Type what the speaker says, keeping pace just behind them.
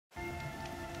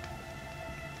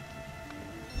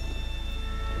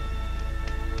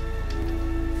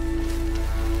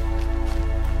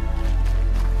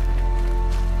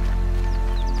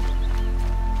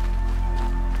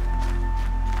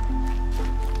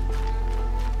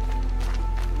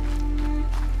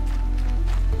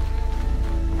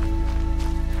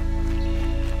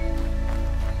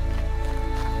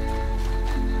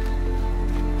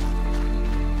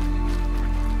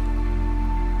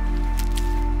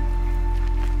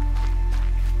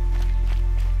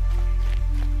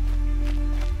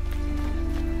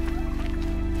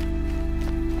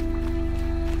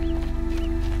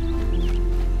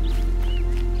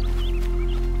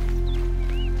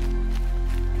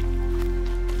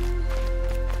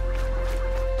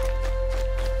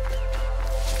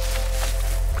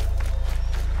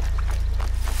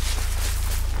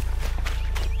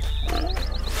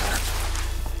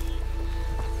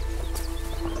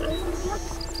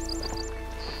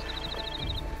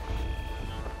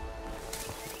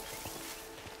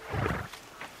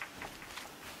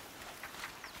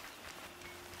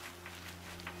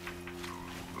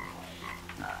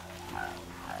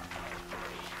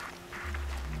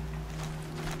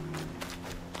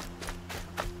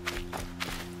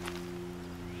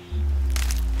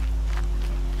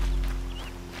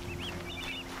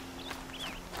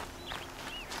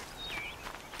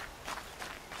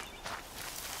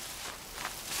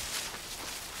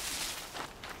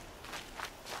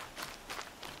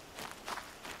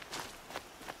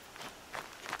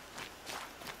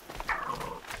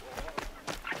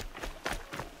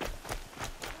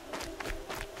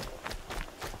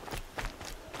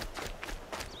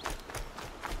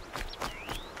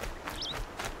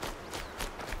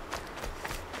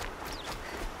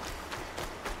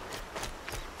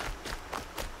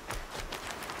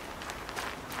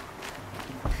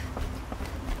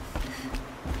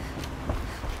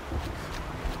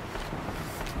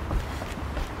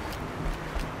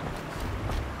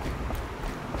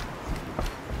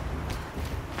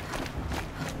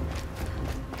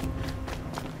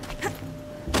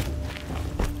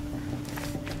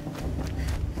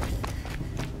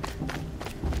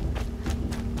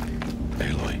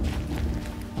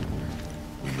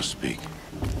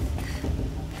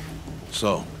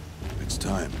So, it's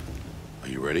time. Are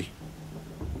you ready?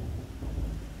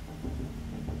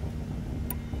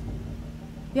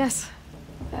 Yes,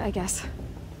 I guess.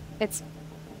 It's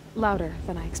louder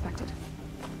than I expected.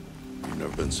 You've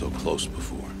never been so close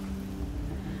before.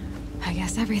 I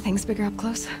guess everything's bigger up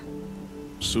close.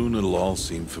 Soon it'll all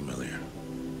seem familiar.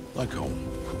 Like home.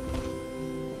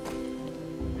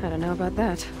 I don't know about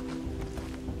that.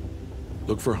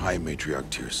 Look for High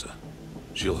Matriarch Teersa.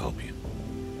 She'll help you.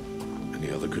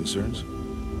 Any other concerns?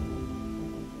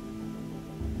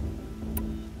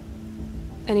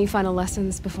 Any final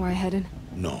lessons before I head in?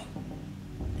 No.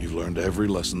 You've learned every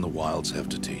lesson the Wilds have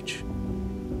to teach.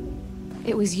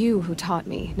 It was you who taught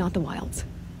me, not the Wilds.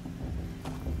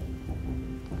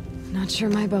 Not sure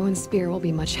my bow and spear will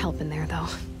be much help in there, though.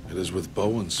 It is with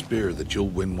bow and spear that you'll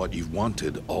win what you've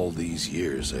wanted all these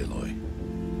years, Aloy.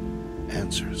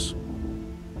 Answers.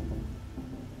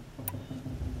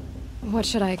 What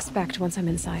should I expect once I'm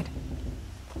inside?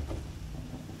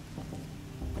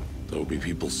 There'll be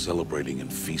people celebrating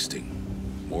and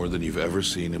feasting. More than you've ever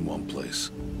seen in one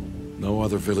place. No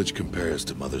other village compares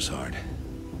to Mother's Heart.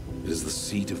 It is the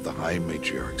seat of the High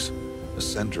Matriarchs, a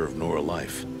center of Nora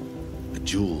life, a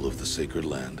jewel of the sacred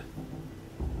land.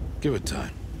 Give it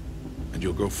time, and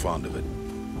you'll grow fond of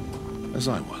it. As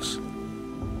I was,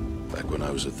 back when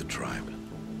I was at the tribe.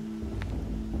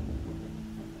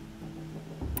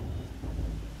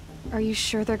 Are you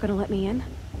sure they're gonna let me in?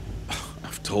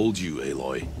 I've told you,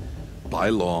 Aloy. By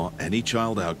law, any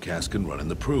child outcast can run in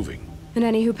the Proving. And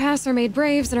any who pass are made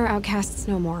braves and are outcasts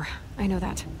no more. I know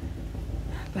that.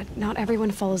 But not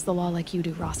everyone follows the law like you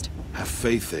do, Rost. Have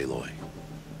faith, Aloy.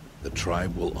 The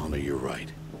tribe will honor your right.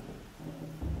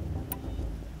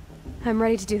 I'm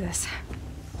ready to do this.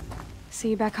 See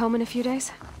you back home in a few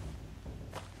days?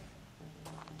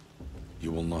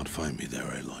 You will not find me there,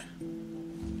 Aloy.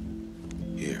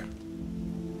 Here.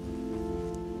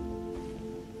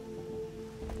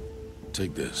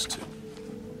 Take this, too.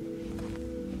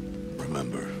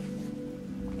 Remember.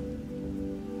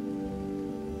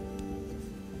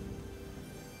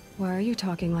 Why are you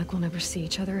talking like we'll never see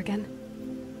each other again?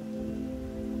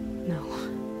 No.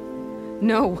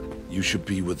 No! You should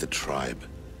be with the tribe.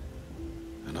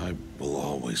 And I will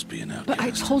always be an outcast. But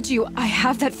I told you, I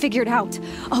have that figured out.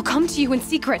 I'll come to you in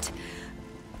secret.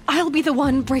 I'll be the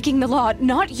one breaking the law,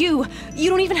 not you. You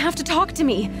don't even have to talk to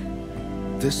me.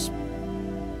 This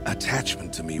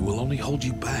attachment to me will only hold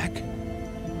you back.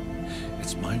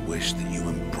 It's my wish that you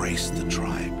embrace the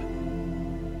tribe.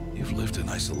 You've lived in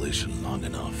isolation long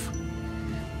enough.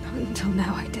 Until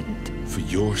now, I didn't. For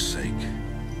your sake,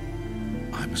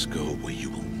 I must go where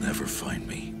you will never find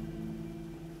me.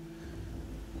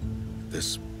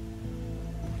 This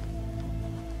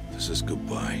is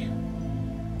goodbye.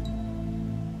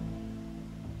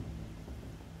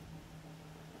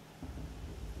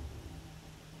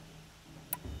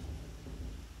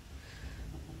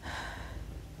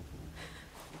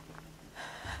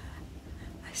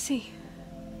 I see.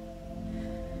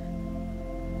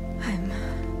 I'm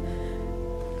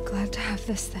glad to have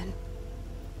this then.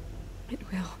 It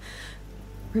will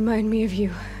remind me of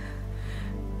you,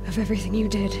 of everything you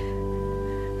did,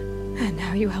 and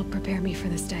how you helped prepare me for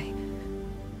this day.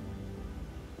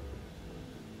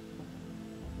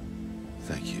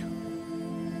 Thank you.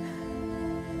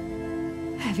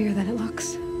 Heavier than it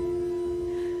looks.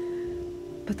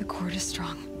 But the cord is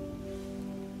strong.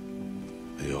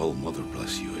 May All Mother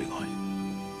bless you, Aloy.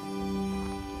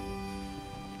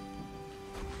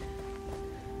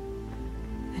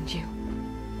 And you.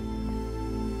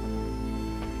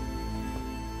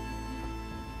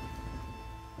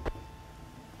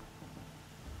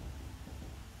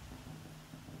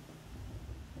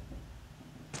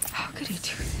 How could he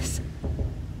do this?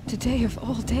 Today of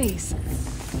all days.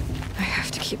 I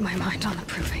have to keep my mind on the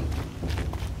Proving.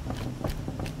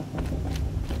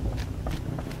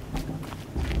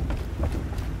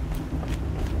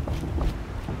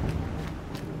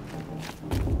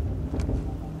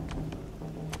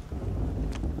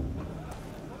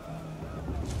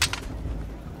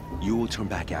 You will turn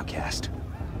back, outcast.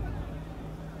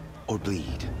 Or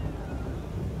bleed.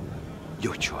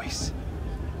 Your choice.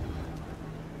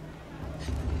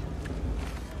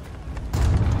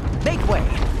 Make way!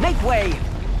 Make way!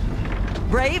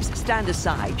 Braves, stand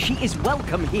aside. She is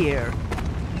welcome here.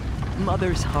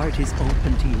 Mother's heart is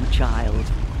open to you, child.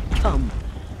 Come.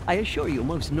 I assure you,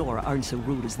 most Nora aren't so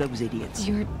rude as those idiots.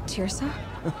 You're Teersa?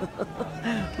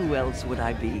 Who else would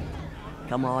I be?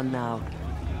 Come on now.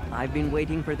 I've been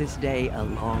waiting for this day a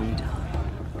long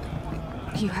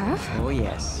time. You have? Oh,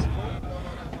 yes.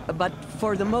 But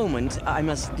for the moment, I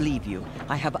must leave you.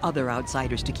 I have other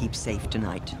outsiders to keep safe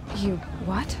tonight. You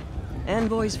what?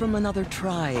 Envoys from another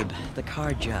tribe, the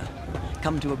Carja.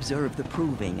 Come to observe the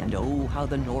proving, and oh, how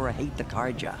the Nora hate the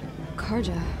Carja.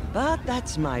 Carja? But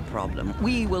that's my problem.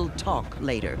 We will talk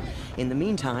later. In the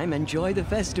meantime, enjoy the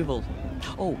festival.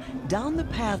 Oh, down the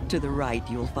path to the right,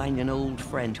 you'll find an old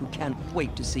friend who can't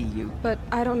wait to see you. But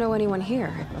I don't know anyone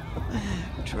here.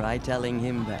 Try telling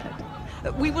him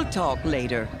that. We will talk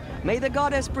later. May the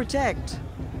goddess protect.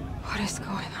 What is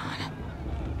going on?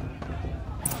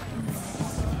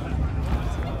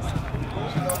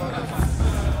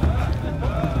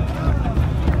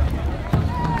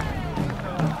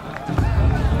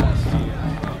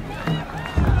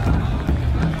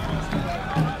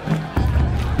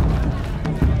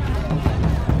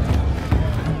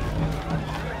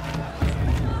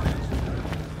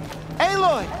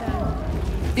 Aloy!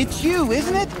 It's you,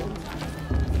 isn't it?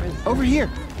 Over here.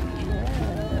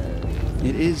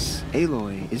 It is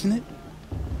Aloy, isn't it?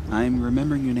 I'm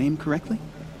remembering your name correctly?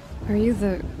 Are you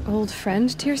the old friend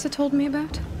Teersa told me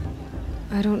about?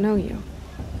 I don't know you.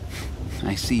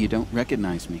 I see you don't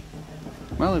recognize me.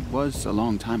 Well, it was a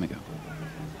long time ago.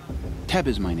 Teb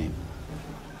is my name.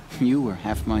 You were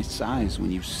half my size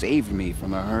when you saved me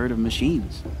from a herd of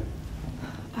machines.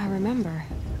 I remember.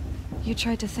 You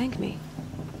tried to thank me.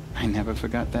 I never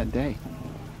forgot that day.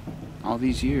 All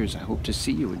these years, I hope to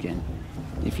see you again,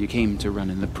 if you came to run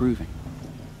in the proving.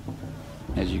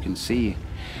 As you can see,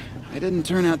 I didn't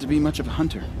turn out to be much of a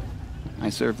hunter. I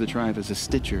served the tribe as a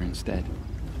stitcher instead,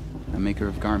 a maker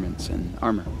of garments and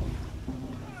armor.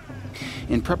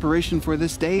 In preparation for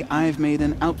this day, I've made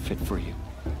an outfit for you.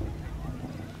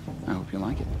 I hope you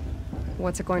like it.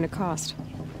 What's it going to cost?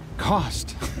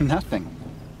 Cost? Nothing.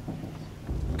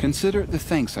 Consider it the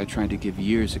thanks I tried to give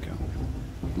years ago.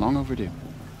 Long overdue.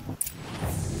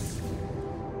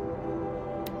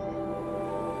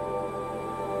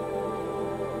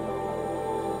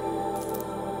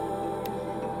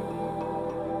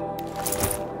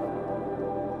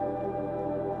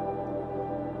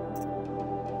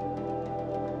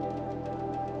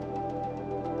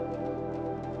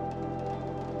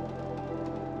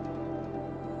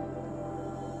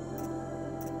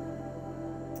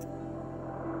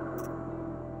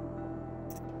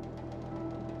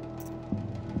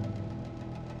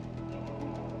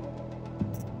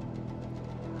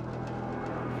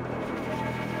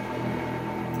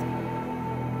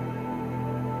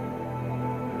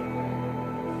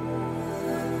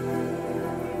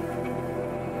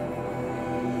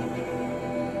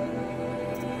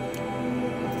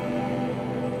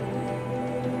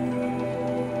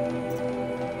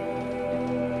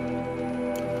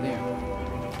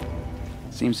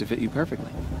 Seems to fit you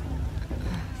perfectly.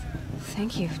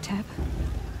 Thank you, Teb.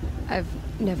 I've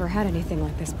never had anything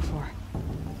like this before.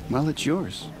 Well, it's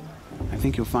yours. I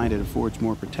think you'll find it affords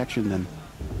more protection than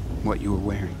what you were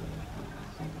wearing.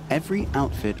 Every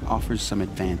outfit offers some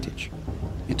advantage.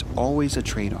 It's always a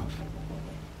trade-off.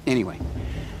 Anyway,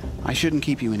 I shouldn't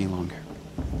keep you any longer.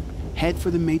 Head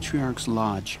for the Matriarch's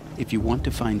Lodge if you want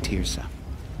to find Teersa.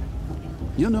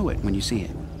 You'll know it when you see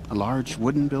it. A large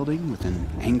wooden building with an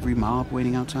angry mob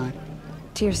waiting outside.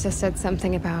 Teersa said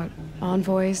something about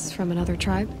envoys from another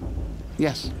tribe?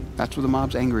 Yes, that's what the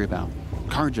mob's angry about.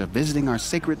 Carja visiting our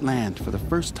sacred land for the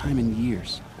first time in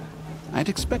years. I'd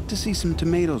expect to see some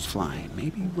tomatoes fly,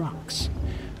 maybe rocks.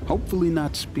 Hopefully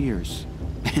not spears.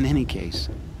 In any case,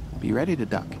 be ready to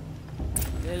duck.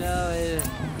 You know, it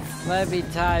might be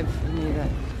time for me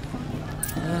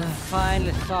to find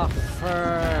a soft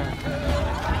fur.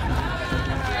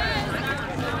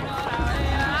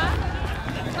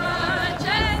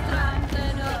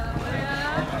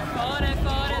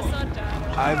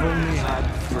 I've only had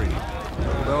 3.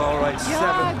 Well, all right,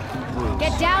 7 brews.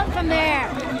 Get down from there!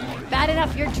 Bad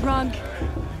enough you're drunk.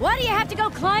 Why do you have to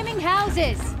go climbing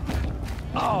houses?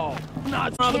 Oh,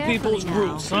 not other people's now.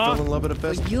 roofs, huh? Fell in love at a Well,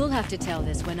 festival. you'll have to tell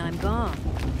this when I'm gone.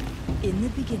 In the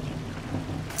beginning,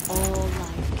 all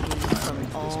life came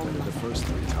from all The life. first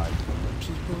 3 tied.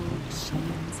 People,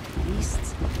 machines,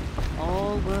 beasts,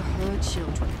 all were her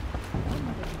children.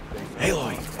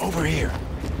 Aloy, over here.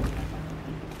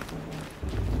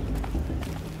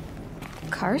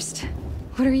 Karst?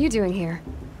 What are you doing here?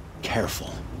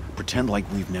 Careful. Pretend like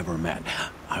we've never met.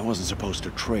 I wasn't supposed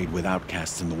to trade with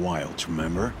outcasts in the wilds,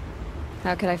 remember?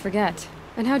 How could I forget?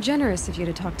 And how generous of you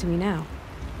to talk to me now.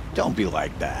 Don't be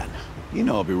like that. You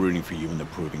know I'll be rooting for you in the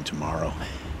proving tomorrow.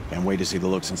 Can't wait to see the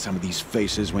looks on some of these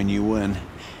faces when you win.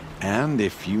 And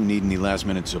if you need any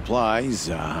last-minute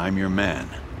supplies, I'm your man.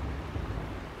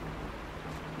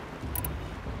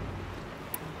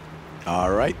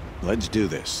 All right, Let's do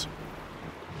this.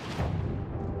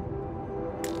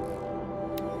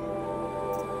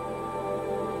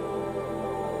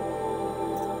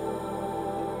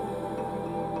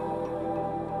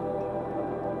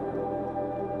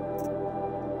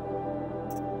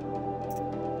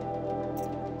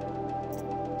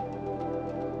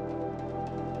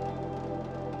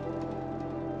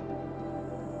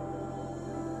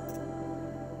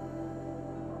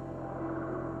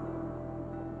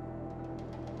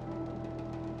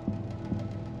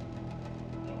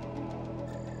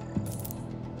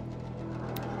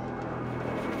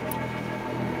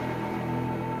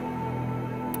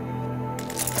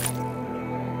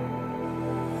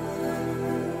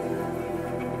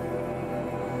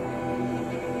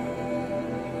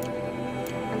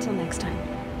 Until next time.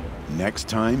 Next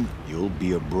time, you'll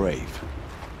be a brave.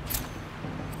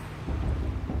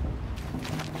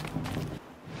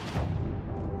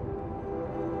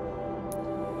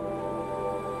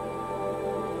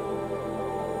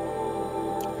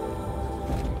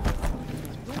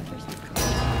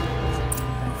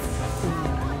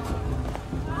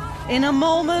 In a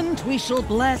moment, we shall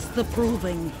bless the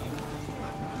proving.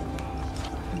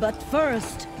 But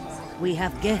first, we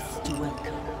have guests to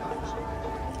welcome.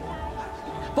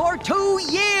 For 2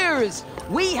 years,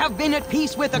 we have been at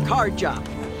peace with Akarja.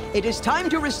 It is time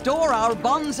to restore our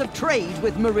bonds of trade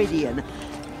with Meridian.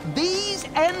 These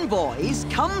envoys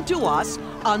come to us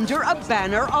under a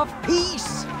banner of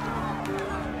peace.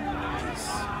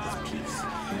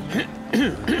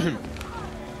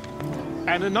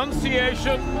 An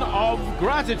enunciation of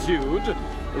gratitude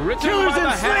written Killers by the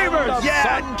and hand slavers! of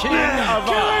Sun King Avad.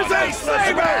 Killers and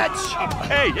slavers!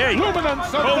 Hey!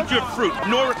 Luminance of Hold the... your fruit,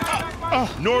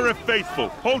 Nora Faithful.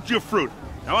 Hold your fruit.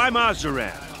 Now I'm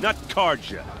Azaran, not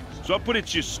Karja. So I'll put it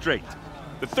to you straight.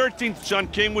 The 13th Sun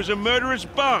King was a murderous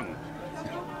bung.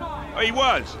 Oh, he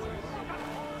was.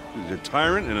 He was a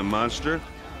tyrant and a monster.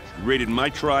 He raided my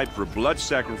tribe for blood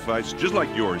sacrifice, just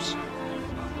like yours.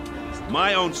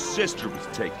 My own sister was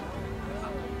taken.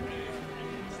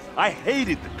 I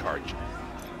hated the Karja.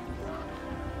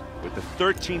 But the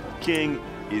 13th king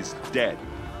is dead.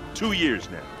 2 years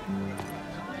now.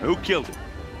 Now, who killed him?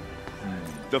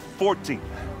 The 14th.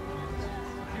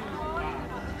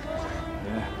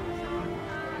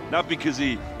 Not because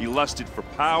he lusted for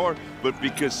power, but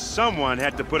because someone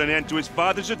had to put an end to his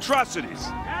father's atrocities.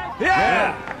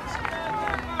 Yeah!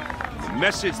 The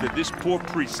message that this poor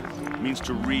priest means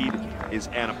to read is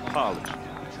an apology.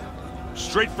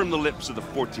 Straight from the lips of the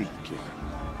 14th king.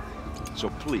 So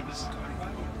please,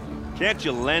 can't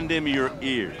you lend him your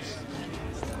ears?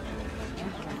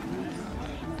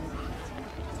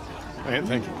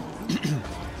 Thank you.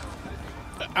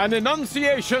 An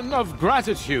enunciation of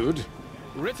gratitude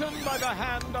written by the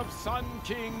hand of Sun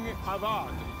King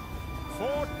Avad,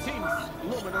 14th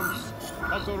luminance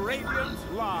of the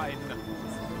Radiant Line.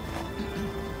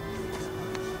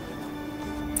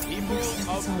 People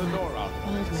of the Nora,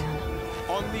 Old man.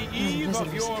 on the eve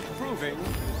of your proving,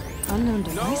 Unknown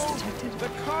device know detected. the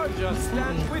Karja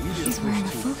stand with you. She's wearing a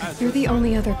focus. You're the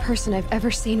only other person I've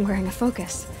ever seen wearing a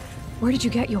focus. Where did you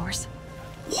get yours?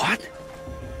 What?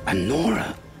 A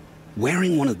Nora?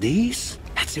 Wearing one of these?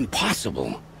 That's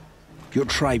impossible. Your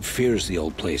tribe fears the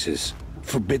old places,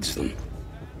 forbids them.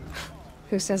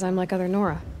 Who says I'm like other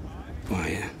Nora?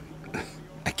 Why,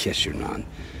 I guess you're not.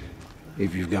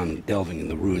 If you've gone delving in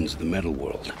the ruins of the metal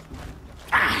world.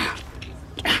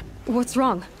 What's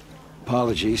wrong?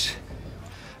 Apologies.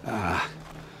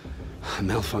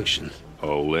 Malfunction.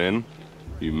 Oh, Lynn,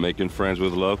 you making friends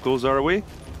with locals, are we?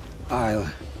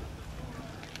 I'll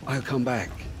come back.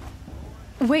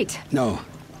 Wait. No,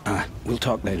 we'll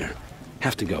talk later.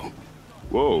 Have to go.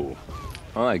 Whoa.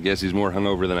 Well, I guess he's more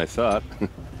hungover than I thought.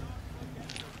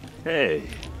 Hey,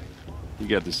 you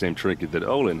got the same trinket that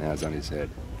Olin has on his head.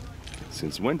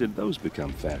 Since when did those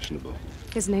become fashionable?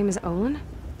 His name is Olin?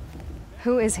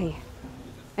 Who is he?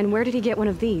 And where did he get one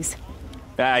of these?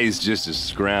 He's just a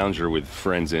scrounger with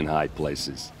friends in high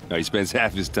places. Now, he spends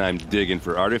half his time digging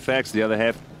for artifacts, the other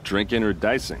half drinking or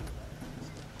dicing.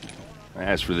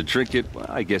 As for the trinket, well,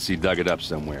 I guess he dug it up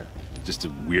somewhere. Just a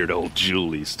weird old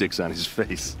jewel he sticks on his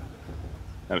face.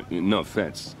 I mean, no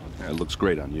offense. It looks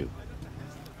great on you.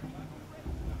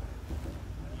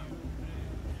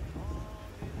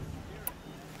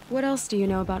 What else do you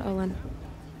know about Olin?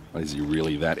 Is he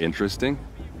really that interesting?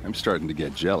 I'm starting to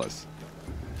get jealous.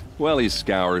 Well, he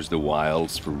scours the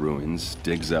wilds for ruins,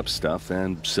 digs up stuff,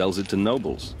 and sells it to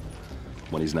nobles.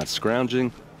 When he's not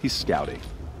scrounging, he's scouting.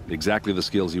 Exactly the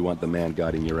skills you want the man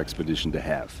guiding your expedition to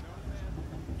have.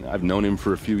 I've known him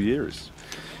for a few years.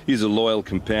 He's a loyal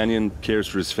companion, cares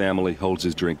for his family, holds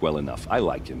his drink well enough. I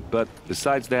like him, but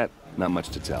besides that, not much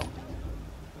to tell.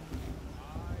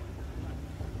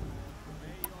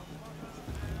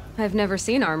 I've never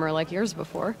seen armor like yours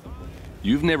before.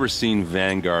 You've never seen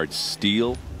Vanguard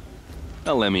steel?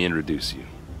 Well, let me introduce you.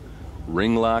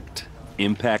 Ring-locked,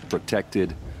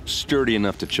 impact-protected, sturdy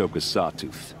enough to choke a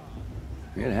sawtooth.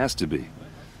 It has to be.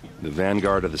 The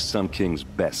Vanguard of the Sun King's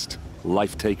best.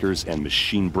 Life-takers and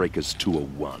machine-breakers to a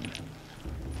one.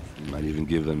 You might even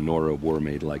give a Nora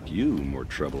warmaid like you more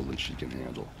trouble than she can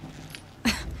handle.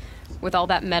 With all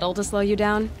that metal to slow you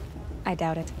down? I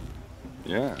doubt it.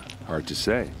 Yeah, hard to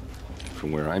say.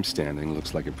 From where I'm standing,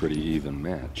 looks like a pretty even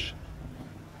match.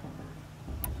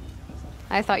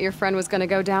 I thought your friend was gonna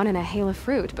go down in a hail of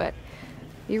fruit, but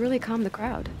you really calmed the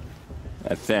crowd.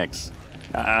 Thanks.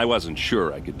 I wasn't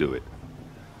sure I could do it.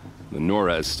 The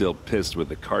Nora is still pissed with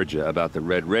the Carja about the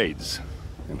Red Raids,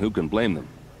 and who can blame them?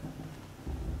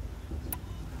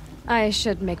 I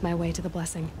should make my way to the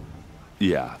blessing.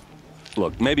 Yeah.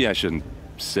 Look, maybe I shouldn't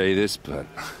say this, but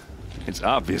it's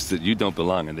obvious that you don't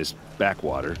belong in this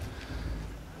backwater.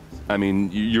 I mean,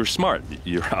 you're smart.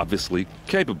 You're obviously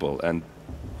capable, and,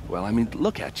 well, I mean,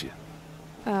 look at you.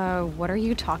 What are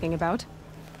you talking about?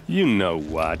 You know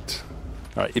what.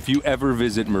 All right, if you ever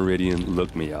visit Meridian,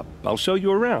 look me up. I'll show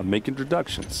you around, make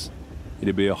introductions.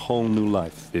 It'll be a whole new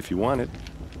life, if you want it.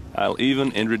 I'll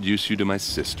even introduce you to my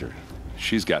sister.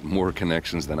 She's got more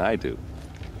connections than I do.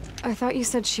 I thought you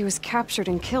said she was captured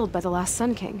and killed by the last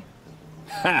Sun King.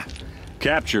 Ha!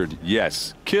 Captured,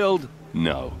 yes. Killed,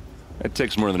 no. It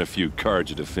takes more than a few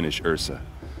Carja to finish Ursa.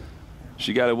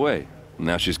 She got away.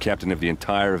 Now she's captain of the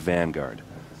entire Vanguard.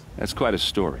 That's quite a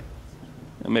story.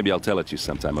 Maybe I'll tell it to you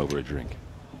sometime over a drink.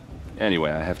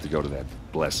 Anyway, I have to go to that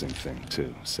blessing thing,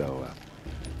 too. So,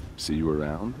 see you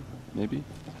around, maybe?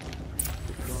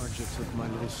 The Carja took my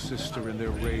little sister in their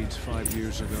raids 5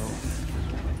 years ago.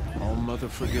 All Mother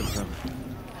forgive them.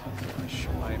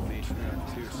 My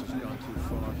matriarch Tyr's has gone too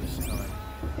far this time.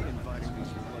 Inviting these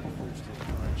bloodthirsty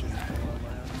Carja into our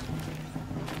land.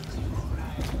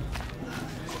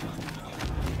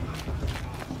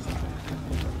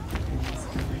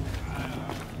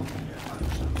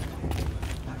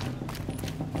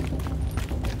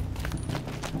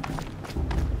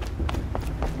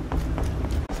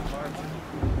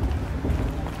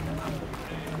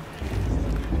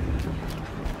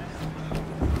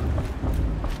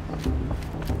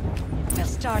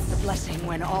 Start the blessing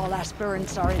when all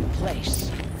aspirants are in place.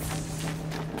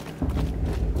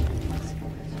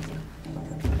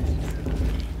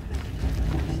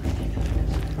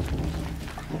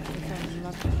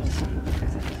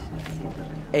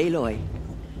 Aloy,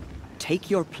 take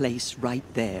your place right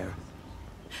there.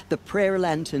 The prayer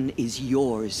lantern is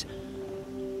yours.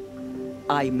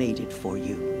 I made it for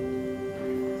you.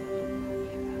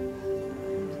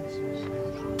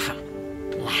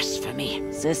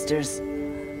 Blasphemy, sisters.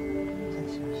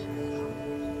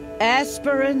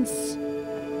 Aspirants,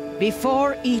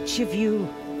 before each of you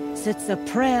sits a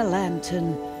prayer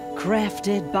lantern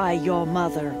crafted by your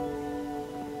mother.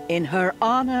 In her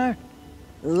honor,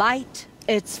 light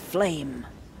its flame.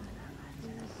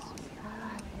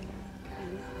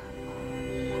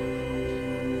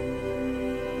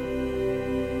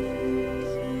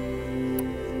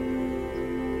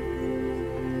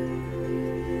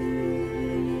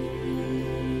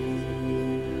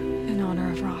 In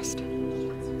honor of Rost.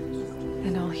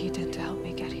 And all he did to help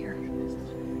me get here.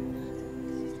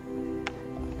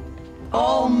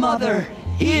 Oh, Mother,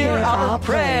 hear our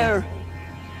prayer.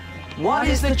 What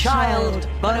is the child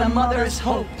but a mother's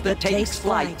hope that takes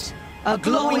flight? A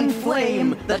glowing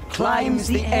flame that climbs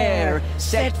the air,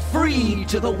 set free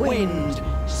to the wind,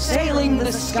 sailing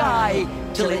the sky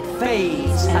till it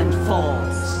fades and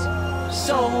falls.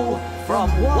 So, from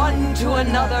one to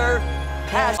another,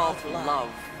 pass of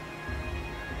love.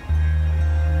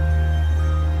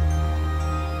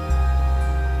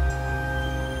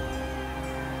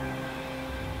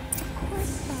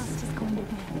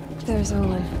 There's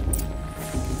Olin.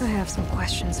 I have some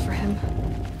questions for him.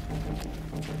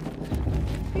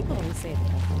 People always say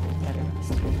that better.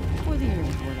 Or the year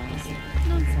before last.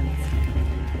 Nonsense.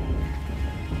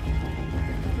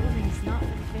 Living is not for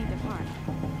the faint of heart.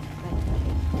 But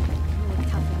you look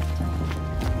tough enough to.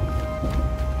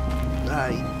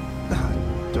 I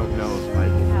don't know if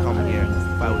I'd come here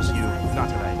if I was you. Not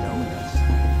that I know this.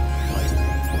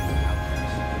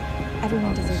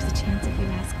 Everyone deserves a chance if you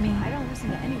ask me. I don't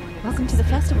listen to anyone. Welcome to the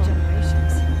festival.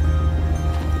 Generations.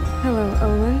 Hello,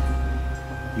 Olin.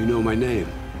 You know my name?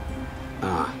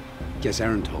 Ah, guess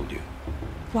Aaron told you.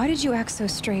 Why did you act so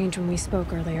strange when we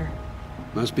spoke earlier?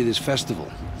 Must be this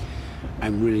festival.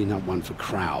 I'm really not one for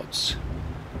crowds.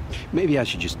 Maybe I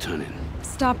should just turn in.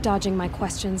 Stop dodging my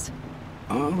questions.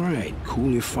 All right,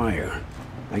 cool your fire.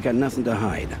 I got nothing to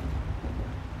hide.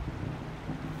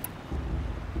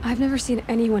 I've never seen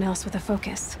anyone else with a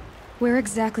focus. Where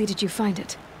exactly did you find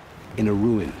it? In a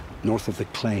ruin, north of the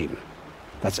Claim.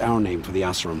 That's our name for the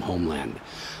Oseram homeland.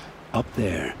 Up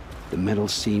there, the metal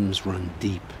seams run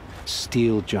deep.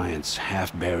 Steel giants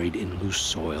half buried in loose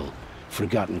soil.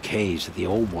 Forgotten caves that the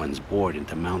old ones bored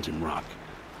into mountain rock.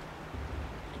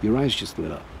 Your eyes just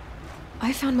lit up.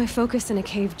 I found my focus in a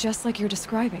cave just like you're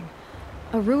describing.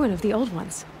 A ruin of the old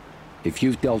ones. If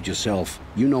you've delved yourself,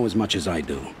 you know as much as I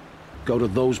do. Go to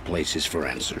those places for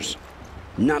answers.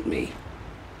 Not me.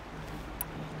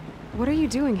 What are you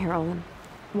doing here, Olin?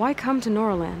 Why come to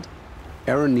Noraland?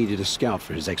 Aaron needed a scout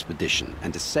for his expedition,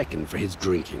 and a second for his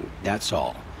drinking. That's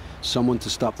all. Someone to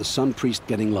stop the Sun Priest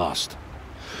getting lost.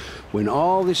 When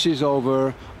all this is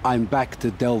over, I'm back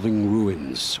to delving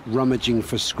ruins, rummaging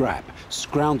for scrap,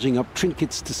 scrounging up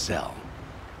trinkets to sell.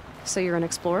 So you're an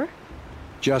explorer?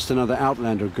 Just another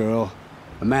Outlander, girl.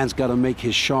 A man's gotta make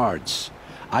his shards.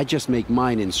 I just make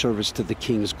mine in service to the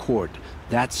King's court.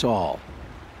 That's all.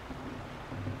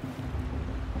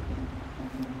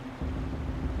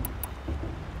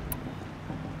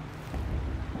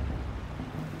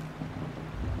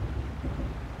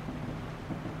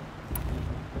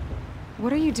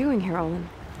 What are you doing here, Olin?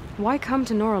 Why come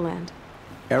to Noraland?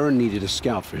 Aaron needed a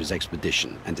scout for his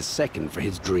expedition, and a second for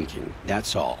his drinking.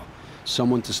 That's all.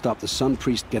 Someone to stop the Sun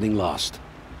Priest getting lost.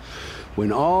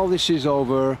 When all this is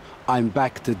over, I'm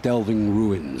back to delving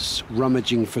ruins,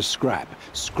 rummaging for scrap,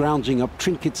 scrounging up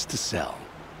trinkets to sell.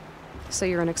 So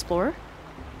you're an explorer?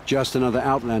 Just another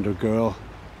Outlander, girl.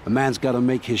 A man's gotta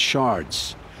make his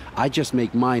shards. I just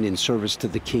make mine in service to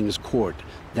the King's court.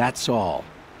 That's all.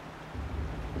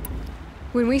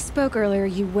 When we spoke earlier,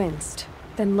 you winced,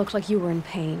 then looked like you were in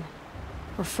pain.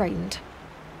 Or frightened.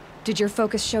 Did your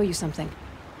focus show you something?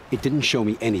 It didn't show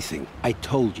me anything. I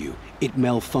told you. It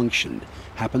malfunctioned.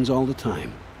 Happens all the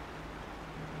time.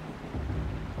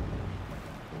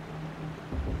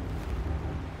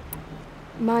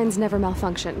 Mine's never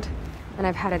malfunctioned, and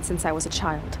I've had it since I was a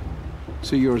child.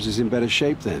 So yours is in better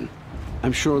shape then?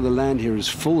 I'm sure the land here is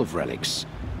full of relics.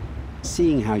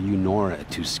 Seeing how you Nora are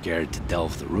too scared to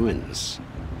delve the ruins.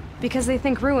 Because they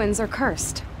think ruins are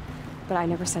cursed. But I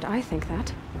never said I think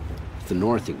that. If the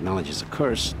North acknowledges a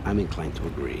curse, I'm inclined to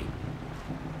agree.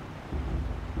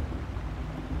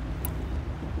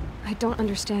 I don't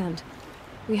understand.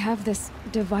 We have this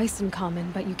device in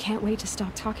common, but you can't wait to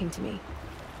stop talking to me.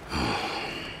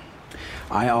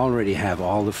 I already have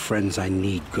all the friends I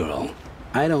need, girl.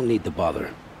 I don't need the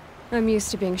bother. I'm used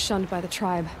to being shunned by the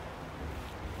tribe.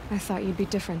 I thought you'd be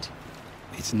different.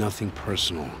 It's nothing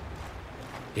personal.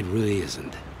 It really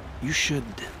isn't. You should...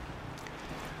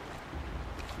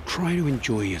 try to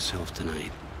enjoy yourself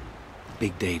tonight.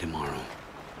 Big day tomorrow.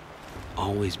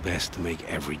 Always best to make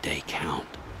every day count.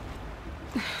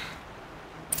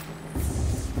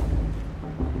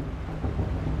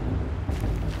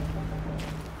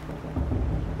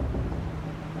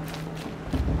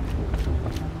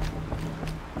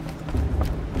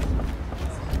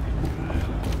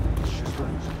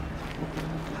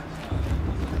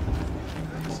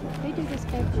 They do this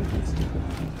every week.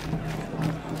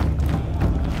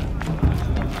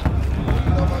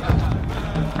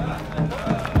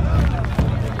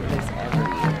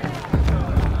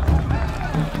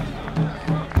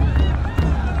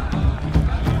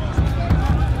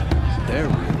 They're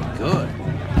really good.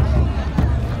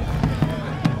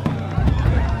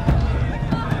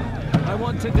 I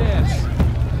want to dance.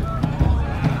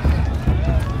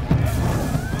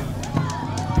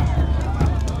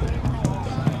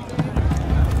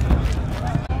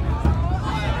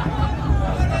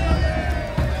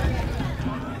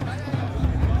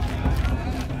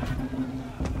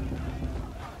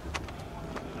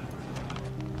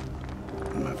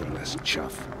 Motherless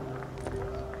chuff.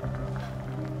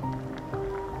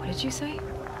 What did you say?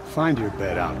 Find your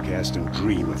bed, outcast, and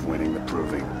dream of winning the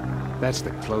proving. That's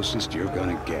the closest you're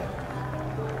gonna get.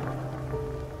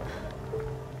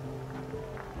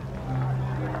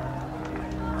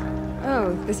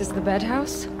 Oh, this is the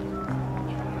bedhouse?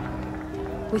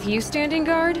 With you standing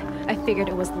guard, I figured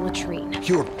it was the latrine.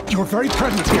 You're very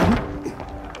pregnant here.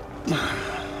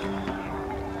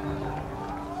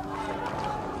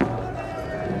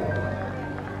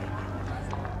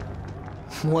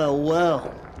 Well,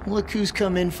 well. Look who's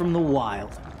come in from the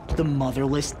wild. The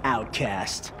motherless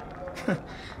outcast.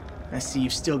 I see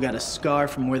you've still got a scar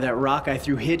from where that rock I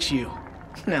threw hit you.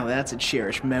 Now that's a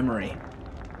cherished memory.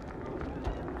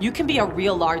 You can be a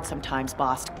real lard sometimes,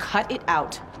 boss. Cut it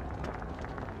out.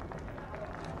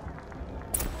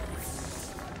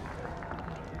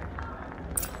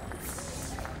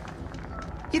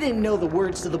 You didn't know the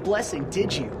words to the blessing,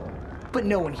 did you? But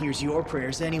no one hears your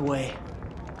prayers anyway.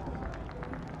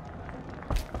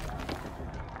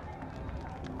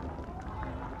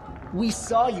 We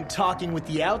saw you talking with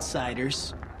the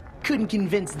outsiders. Couldn't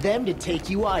convince them to take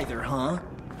you either, huh?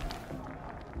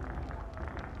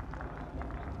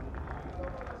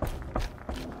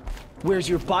 Where's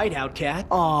your bite, Outcat?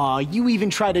 Aw, you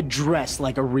even try to dress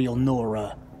like a real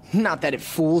Nora. Not that it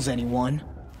fools anyone.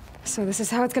 So this is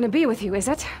how it's gonna be with you, is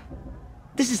it?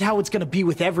 This is how it's gonna be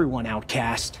with everyone,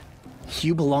 Outcast.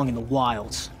 You belong in the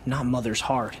wilds, not Mother's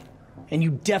Heart. And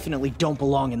you definitely don't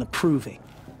belong in the Proving.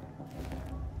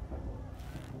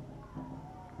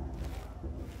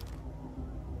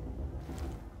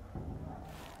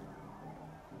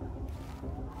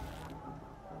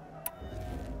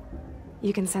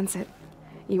 You can sense it.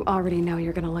 You already know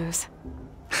you're gonna lose.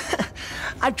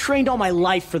 I've trained all my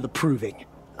life for the Proving.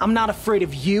 I'm not afraid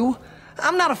of you.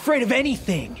 I'm not afraid of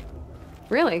anything.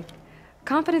 Really?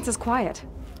 Confidence is quiet.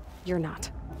 You're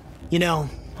not. You know,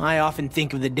 I often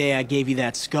think of the day I gave you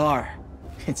that scar.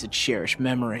 It's a cherished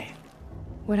memory.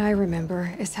 What I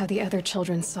remember is how the other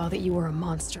children saw that you were a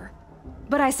monster.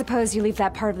 But I suppose you leave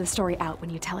that part of the story out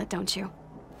when you tell it, don't you?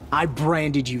 I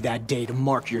branded you that day to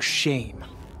mark your shame.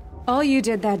 All you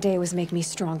did that day was make me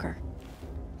stronger.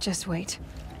 Just wait.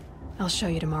 I'll show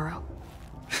you tomorrow.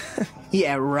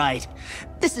 Yeah, right.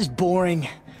 This is boring.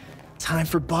 Time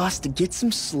for Boss to get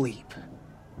some sleep.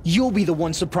 You'll be the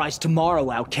one surprised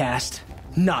tomorrow, Outcast.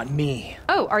 Not me.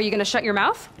 Oh, are you gonna shut your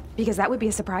mouth? Because that would be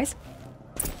a surprise.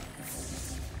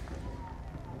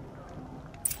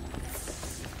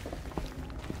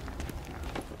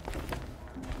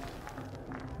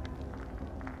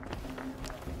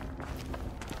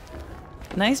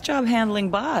 Nice job handling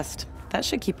Bast. That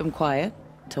should keep him quiet.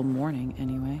 Till morning,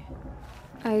 anyway.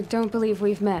 I don't believe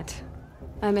we've met.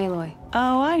 I'm Aloy.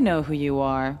 Oh, I know who you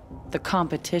are. The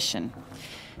competition.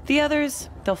 The others,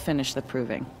 they'll finish the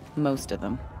Proving. Most of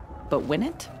them. But win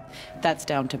it? That's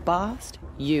down to Bast,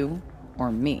 you,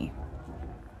 or me.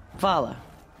 Vala.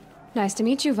 Nice to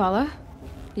meet you, Vala.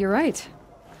 You're right.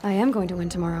 I am going to win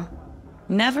tomorrow.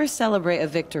 Never celebrate a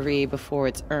victory before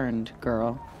it's earned,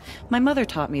 girl. My mother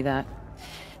taught me that.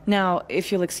 Now,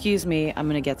 if you'll excuse me, I'm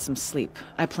gonna get some sleep.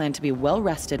 I plan to be well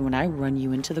rested when I run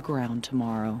you into the ground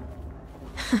tomorrow.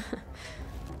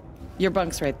 Your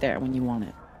bunk's right there when you want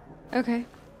it. Okay.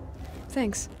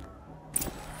 Thanks.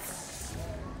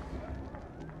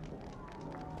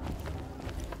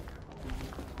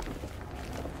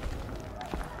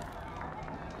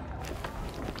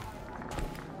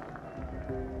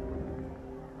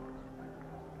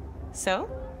 So,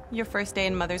 your first day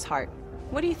in Mother's Heart.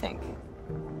 What do you think?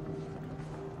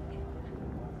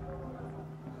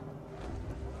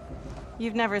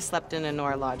 You've never slept in a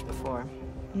Nora Lodge before.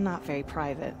 Not very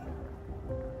private.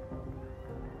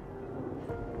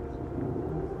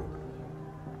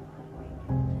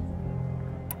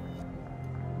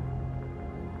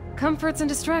 Comforts and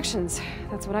distractions.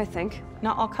 That's what I think.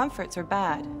 Not all comforts are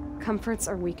bad. Comforts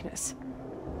are weakness.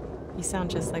 You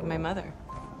sound just like my mother.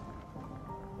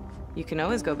 You can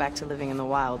always go back to living in the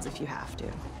wilds if you have to.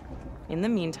 In the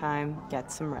meantime,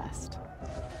 get some rest.